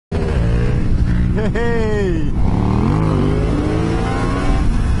Hey!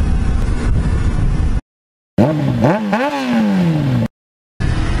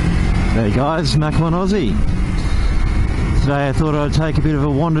 Hey guys, Mach1 Aussie. Today I thought I'd take a bit of a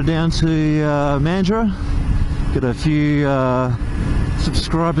wander down to MANJRA. Got a few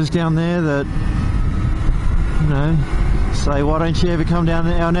subscribers down there that, you know, say why don't you ever come down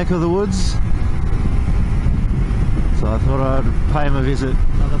to our neck of the woods. So I thought I'd pay him a visit.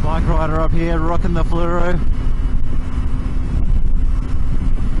 Another bike rider up here rocking the fluoro.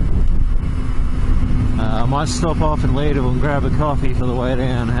 I might stop off in Leederville and grab a coffee for the way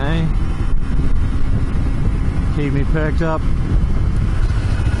down, hey? Keep me perked up.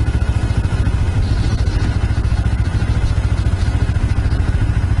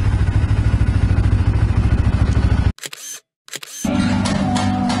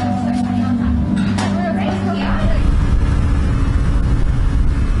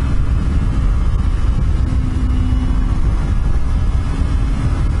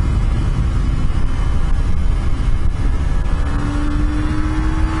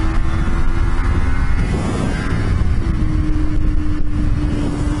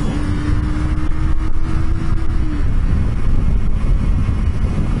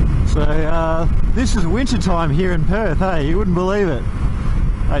 So this is winter time here in Perth, hey, you wouldn't believe it.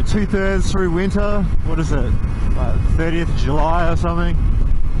 Like 2/3 through winter, what is it, like 30th of July or something.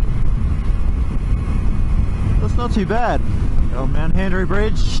 That's not too bad. Old MANJRA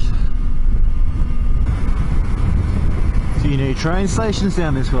Bridge. A few new train stations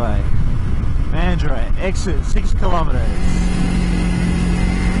down this way. MANJRA, exit 6 kilometres.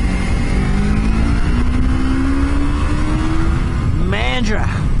 MANJRA.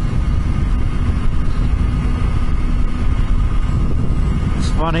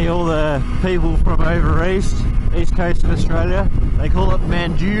 Funny, all the people from over east coast of Australia, they call it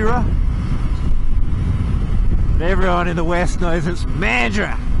Mandurah. But everyone in the west knows it's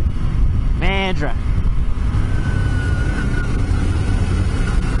MANJRA. MANJRA.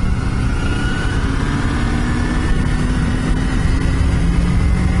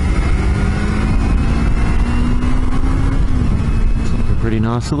 It's like a pretty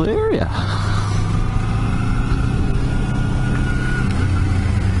nice little area.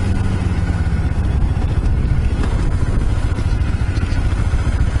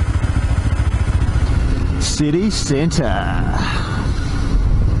 City Centre.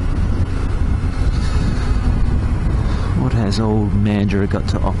 What has old MANJRA got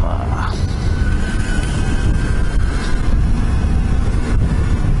to offer?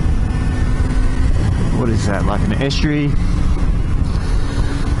 What is that, like an estuary?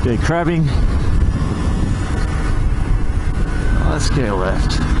 Bit of crabbing. Let's go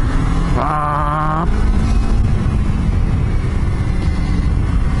left.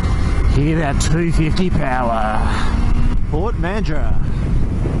 Hear that 250 power. Port MANJRA.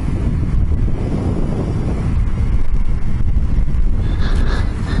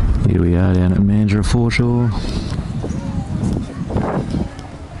 Here we are down at MANJRA foreshore.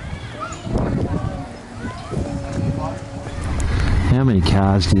 How many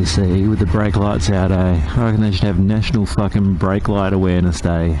cars do you see with the brake lights out, eh? I reckon they should have National fucking Brake Light Awareness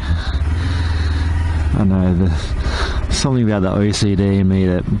Day. I know, something about the OCD in me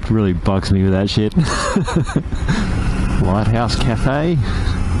that really bugs me with that shit. Lighthouse Cafe.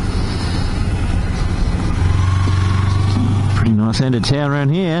 Pretty nice end of town around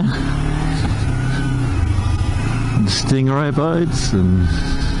here. And stingray boats and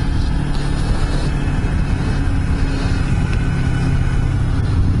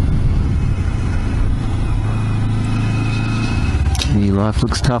gee, life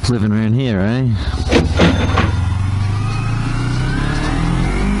looks tough living around here, eh?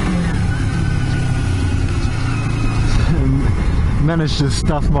 Managed to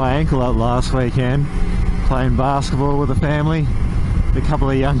stuff my ankle up last weekend playing basketball with the family, a couple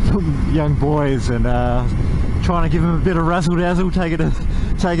of young boys, and trying to give them a bit of razzle dazzle, take it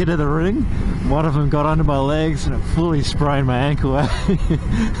to the ring. One of them got under my legs and it fully sprained my ankle.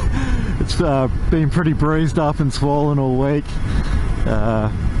 It's been pretty bruised up and swollen all week.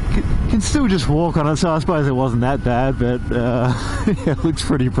 Can still just walk on it, so I suppose it wasn't that bad, but yeah, it looks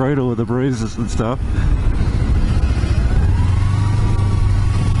pretty brutal with the bruises and stuff.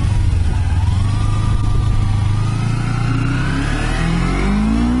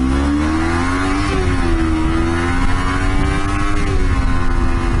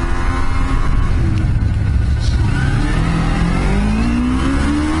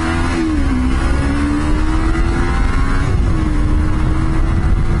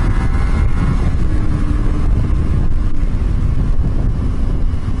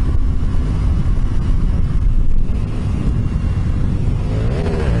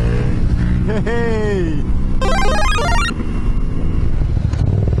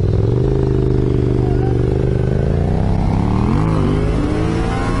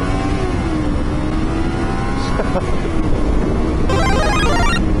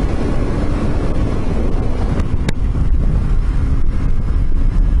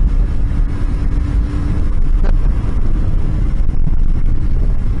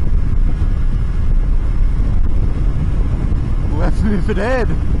 for Dad.